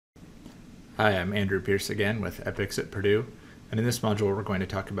Hi, I'm Andrew Pierce again with EPICS at Purdue, and in this module we're going to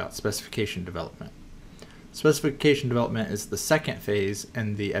talk about specification development. Specification development is the second phase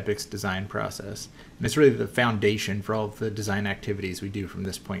in the EPICS design process, and it's really the foundation for all of the design activities we do from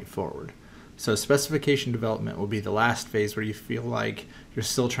this point forward. So specification development will be the last phase where you feel like you're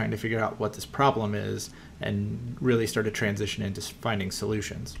still trying to figure out what this problem is and really start to transition into finding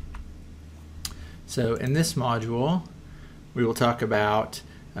solutions. So in this module, we will talk about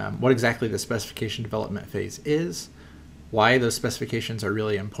what exactly the specification development phase is, why those specifications are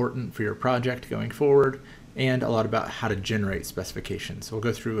really important for your project going forward, and a lot about how to generate specifications. So we'll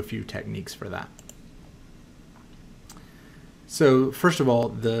go through a few techniques for that. So first of all,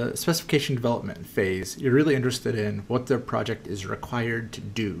 the specification development phase, you're really interested in what the project is required to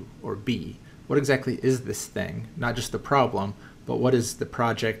do or be. What exactly is this thing? Not just the problem, but what is the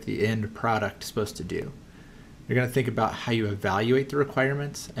project, the end product supposed to do? You're going to think about how you evaluate the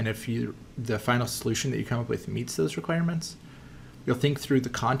requirements and if the final solution that you come up with meets those requirements. You'll think through the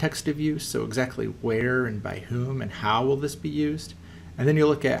context of use, so exactly where and by whom and how will this be used. And then you'll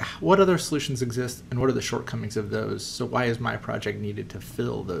look at what other solutions exist and what are the shortcomings of those. So why is my project needed to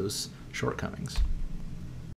fill those shortcomings?